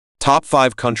Top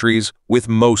 5 countries with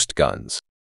most guns.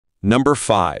 Number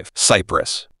 5.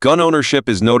 Cyprus. Gun ownership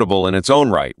is notable in its own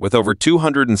right, with over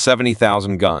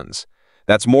 270,000 guns.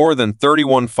 That's more than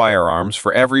 31 firearms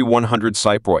for every 100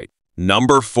 Cypriote.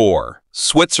 Number 4.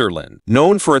 Switzerland.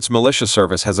 Known for its militia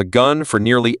service, has a gun for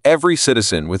nearly every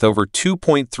citizen with over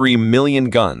 2.3 million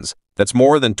guns. That's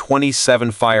more than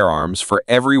 27 firearms for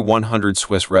every 100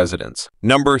 Swiss residents.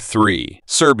 Number 3.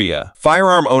 Serbia.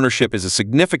 Firearm ownership is a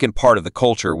significant part of the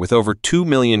culture with over 2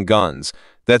 million guns.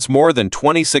 That's more than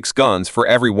 26 guns for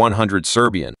every 100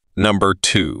 Serbian. Number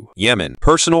 2. Yemen.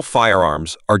 Personal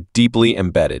firearms are deeply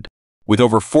embedded, with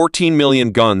over 14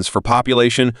 million guns for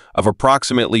population of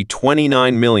approximately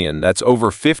 29 million. That's over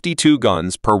 52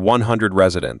 guns per 100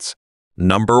 residents.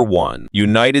 Number 1.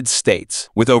 United States.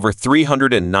 With over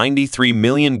 393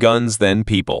 million guns than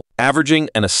people, averaging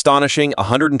an astonishing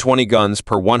 120 guns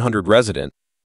per 100 resident,